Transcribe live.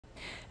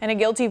And a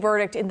guilty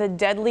verdict in the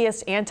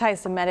deadliest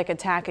anti-Semitic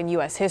attack in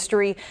U.S.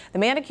 history. The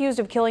man accused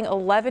of killing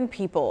 11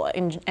 people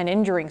and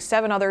injuring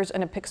 7 others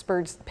in a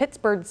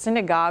Pittsburgh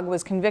synagogue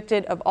was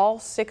convicted of all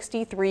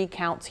 63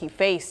 counts he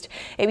faced.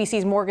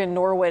 ABC's Morgan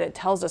Norwood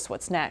tells us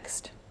what's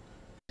next.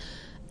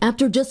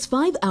 After just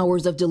 5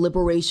 hours of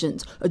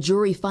deliberations, a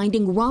jury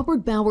finding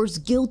Robert Bowers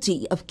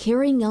guilty of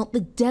carrying out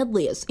the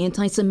deadliest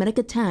anti-Semitic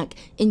attack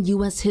in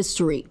U.S.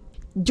 history.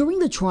 During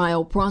the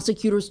trial,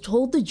 prosecutors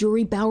told the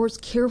jury Bowers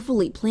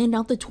carefully planned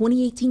out the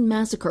 2018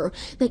 massacre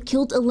that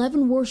killed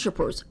 11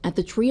 worshipers at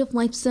the Tree of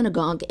Life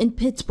synagogue in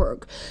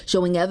Pittsburgh,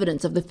 showing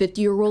evidence of the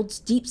 50-year-old's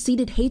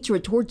deep-seated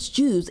hatred towards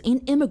Jews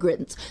and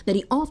immigrants that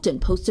he often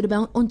posted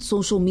about on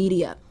social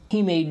media.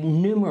 He made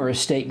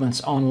numerous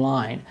statements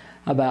online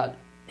about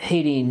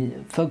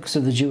hating folks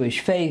of the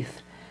Jewish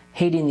faith,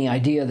 hating the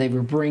idea they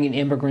were bringing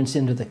immigrants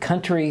into the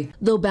country.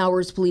 Though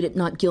Bowers pleaded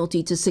not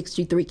guilty to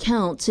 63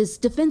 counts, his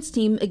defense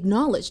team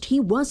acknowledged he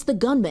was the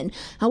gunman,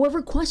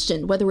 however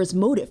questioned whether his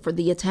motive for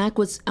the attack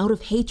was out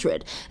of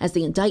hatred, as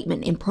the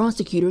indictment and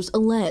prosecutors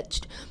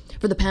alleged.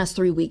 For the past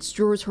 3 weeks,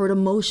 jurors heard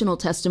emotional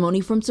testimony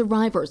from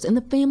survivors and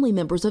the family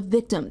members of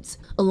victims,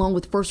 along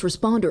with first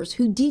responders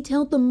who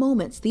detailed the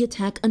moments the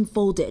attack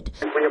unfolded.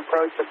 We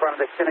approached the front of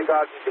the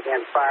synagogue, he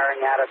began firing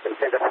at us and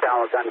sent us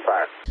down with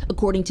gunfire.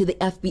 According to the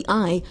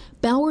FBI,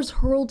 Bowers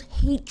hurled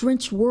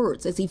hate-drenched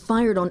words as he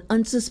fired on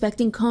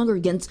unsuspecting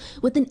congregants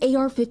with an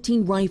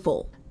AR-15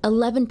 rifle.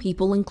 11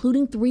 people,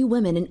 including 3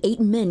 women and 8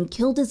 men,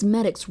 killed as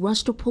medics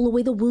rushed to pull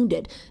away the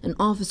wounded, and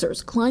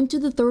officers climbed to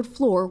the 3rd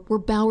floor where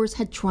Bowers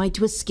had tried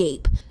to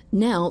escape.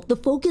 Now, the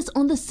focus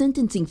on the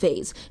sentencing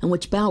phase, in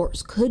which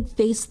Bowers could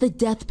face the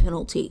death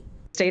penalty.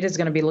 The state is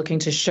going to be looking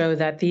to show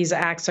that these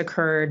acts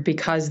occurred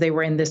because they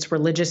were in this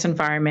religious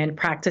environment,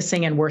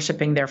 practicing and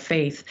worshiping their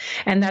faith.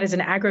 And that is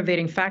an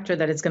aggravating factor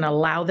that is going to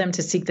allow them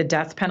to seek the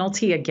death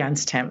penalty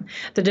against him.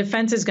 The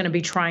defense is going to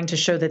be trying to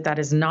show that that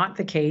is not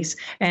the case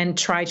and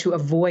try to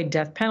avoid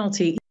death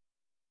penalty.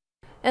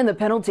 And the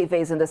penalty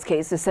phase in this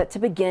case is set to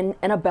begin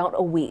in about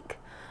a week.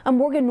 I'm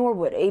Morgan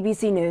Norwood,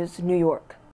 ABC News, New York.